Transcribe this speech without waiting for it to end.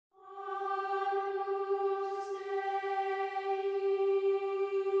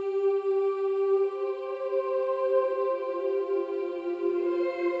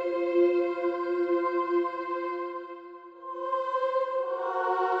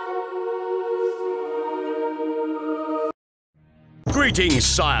Greetings,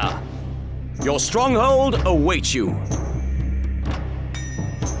 sire. Your stronghold awaits you.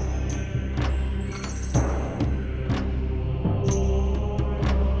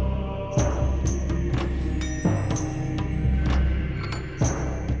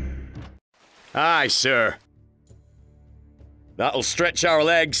 Aye, sir. That'll stretch our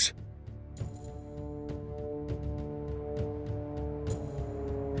legs.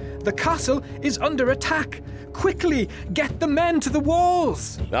 The castle is under attack. Quickly, get the men to the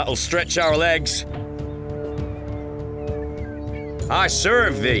walls. That'll stretch our legs. I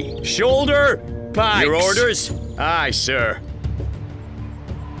serve thee. Shoulder, pikes. Your orders? Aye, sir.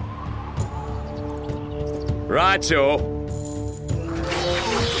 Righto.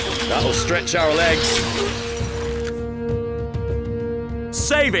 That'll stretch our legs.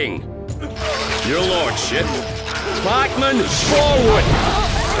 Saving. Your lordship. Pikemen, forward.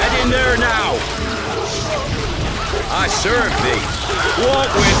 Head in there now. I serve thee. Walk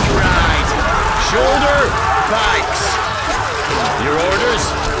with pride. Shoulder, pikes. Your orders?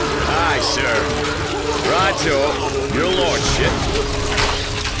 Aye, sir. Righto. Your lordship.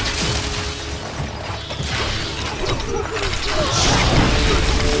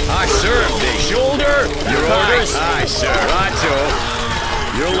 I serve thee. Shoulder, your orders? Aye, sir. Righto.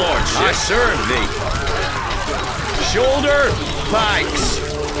 Your lordship. I serve thee. Shoulder, pikes.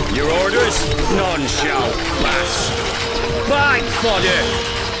 Your orders? None shall pass. Fight, fodder!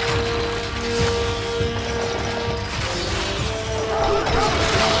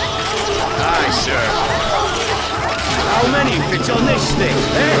 Aye, sir. How many fit on this thing,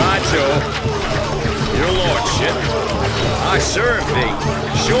 eh? Righto. Your lordship. I serve thee.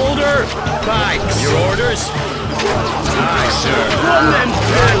 Shoulder, pikes. Your orders? Aye, sir. Run them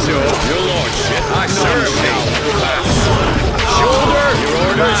through. Righto. Your lordship. I serve thee. Pass. Shoulder, your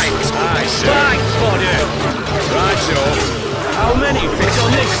orders? Aye, sir. Fight, fodder! Righto. How many fit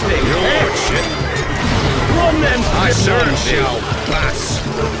on this thing? Your lordship. Run them through. I serve shall pass.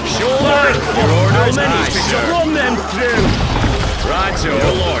 Shoulder, your orders? How many fit on? Run them through. Righto.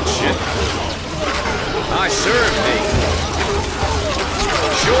 Your lordship. I serve thee.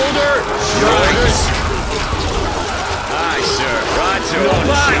 Shoulder, your orders? Aye, sir. Righto.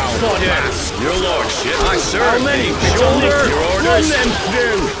 Fight, fodder! Your lordship. I serve how many thee. Shoulder, your orders? Run them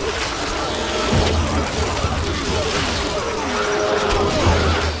through.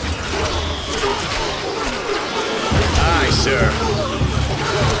 Aye, sir.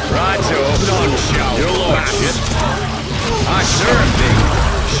 Righto. None shall. Your lordship. I serve thee.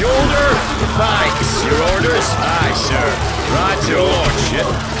 Shoulder, pikes. Your orders? Aye, sir. Righto. Your lordship.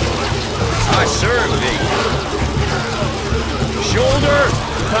 I serve thee. Shoulder,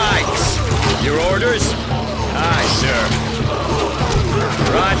 pikes. Your orders? Aye, sir.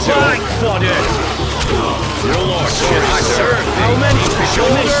 Righto. Pike fodder. Your lordship. I serve thee. How many?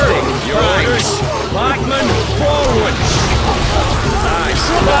 Shoulder, your orders? Pikemen, forward. Aye,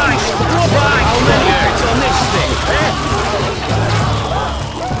 sir. Pike. How many hits on this thing, eh?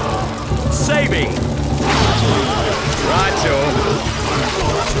 Saving. Righto.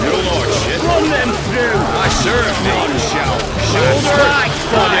 Your lordship. Run them through. I serve thee. None shall. Shoulder. Pike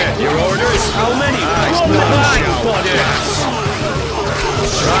fodder. Your orders? How many? Run them pike fodder.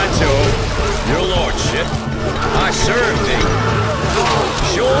 Righto. Your lordship. I serve thee.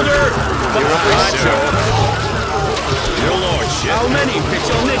 Shoulder. Righto. Your lordship. How many fit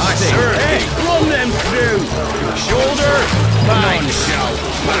on this thing? I serve thee. Run them through. Shoulder. None shall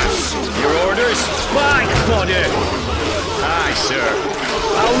pass. Your orders? Pike fodder. Aye, sir.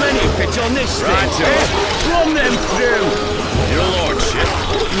 How many fit on this thing? Eh? Run them through. Your lordship.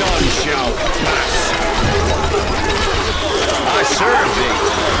 None shall pass. I serve thee.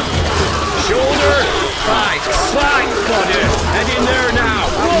 Shoulder, pikes. Pike fodder. Head in there now.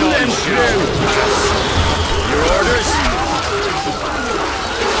 Run them through. Pass. Your orders?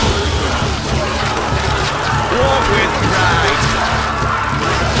 Walk with pride.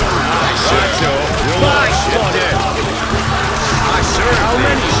 Aye, sir. Your lordship. I serve how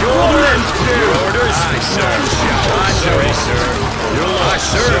many? Shoulder, your orders? Aye, sir. I serve, sir. Your lord, I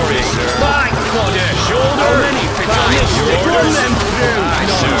serve thee, sir. Pike fodder. Shoulder, how many? Pike, your orders? Run them through. Aye,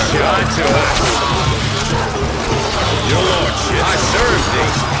 sir. I serve. Your lordship. I serve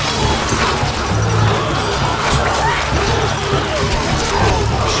thee.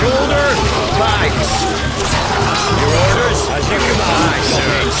 Shoulder, pikes. Your orders? As you command. Aye,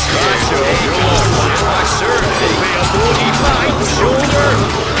 sir. Right, sir. Your lordship. I serve thee. Be a bloody fight. Shoulder,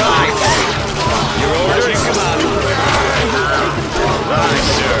 pikes. Your orders? As you command. Aye,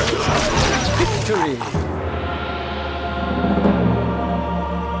 sir. Victory.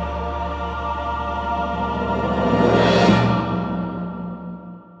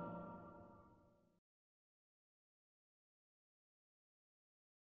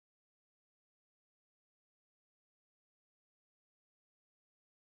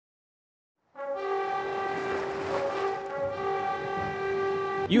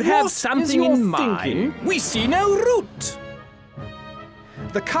 You have something in mind? We see no route!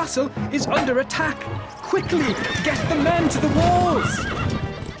 The castle is under attack! Quickly, get the men to the walls!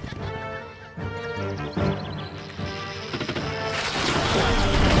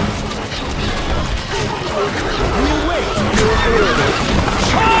 We'll wait your orders.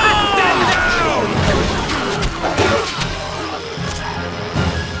 Shut them down!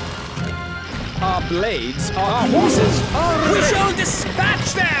 Our blades, our horses are ready. We shall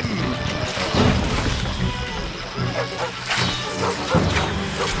dispatch them!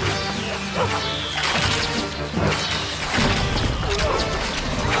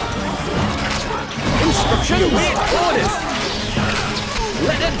 Instruction, wait orders!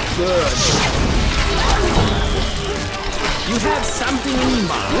 Let it burn! You have something in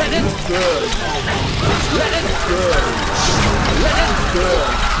mind. Let it burn! Let it burn! Let it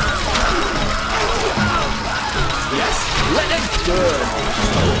burn! Yes, let it burn!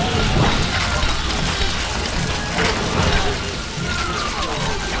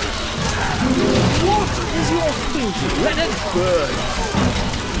 What is your thinking? Let it burn!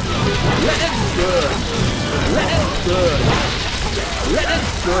 Let it burn! Let it burn! Let it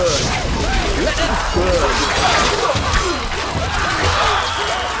burn! Let it burn!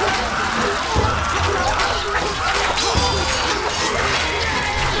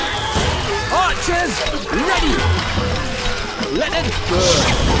 Archers, ready! Let it burn!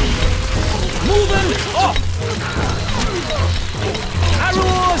 Moving up!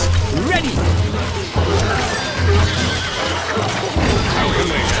 Arrows, ready! How can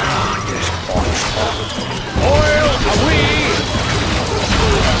we start this box? Oil away!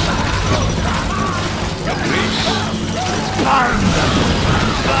 Burn them!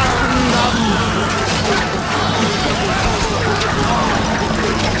 Burn them!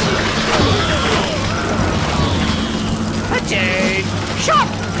 Attack! Shot!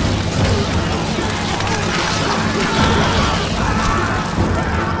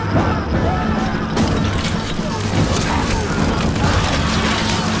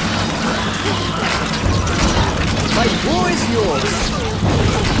 My war is yours!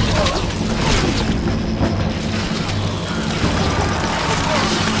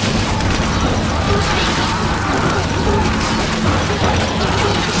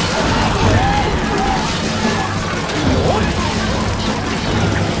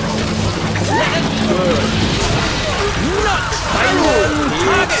 Let it burn! Not final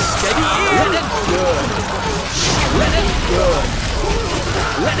target! Steady in! Let it burn! Let it burn!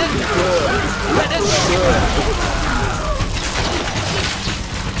 Let it burn! Let it burn!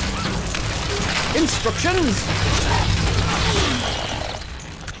 Instructions!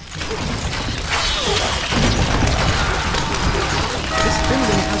 This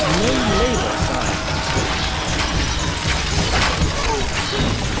building has no labor sign.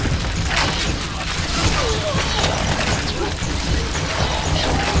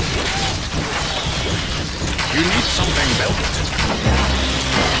 You need something built.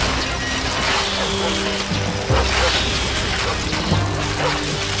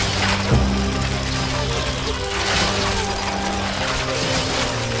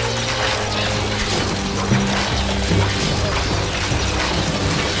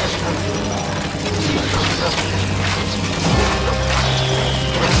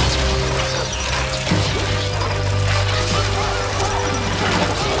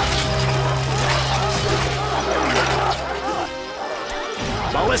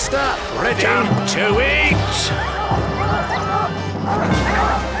 Ballista, ready. Jump to it!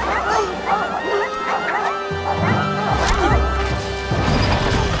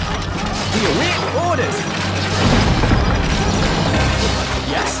 We await orders!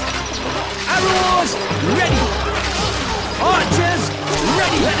 Yes? Arrows, ready! Archers,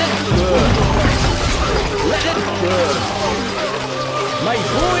 ready! Let it burn! Let it burn! My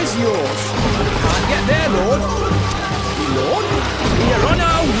bow is yours! Can't get there, Lord! Lord? We are on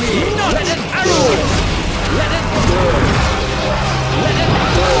our way! Not Let it arrows! Let it burn! Let it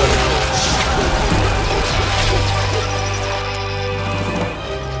burn!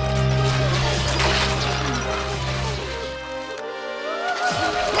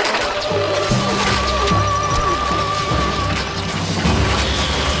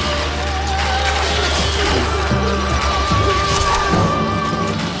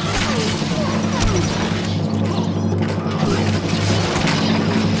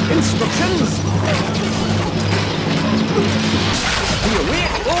 Instructions! We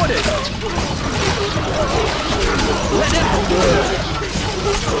await orders! Let it burn!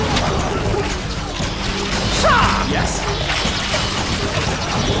 Yes?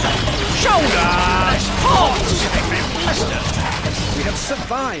 Shoulders! Horns! We have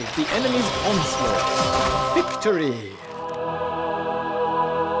survived survive the enemy's onslaught. Victory!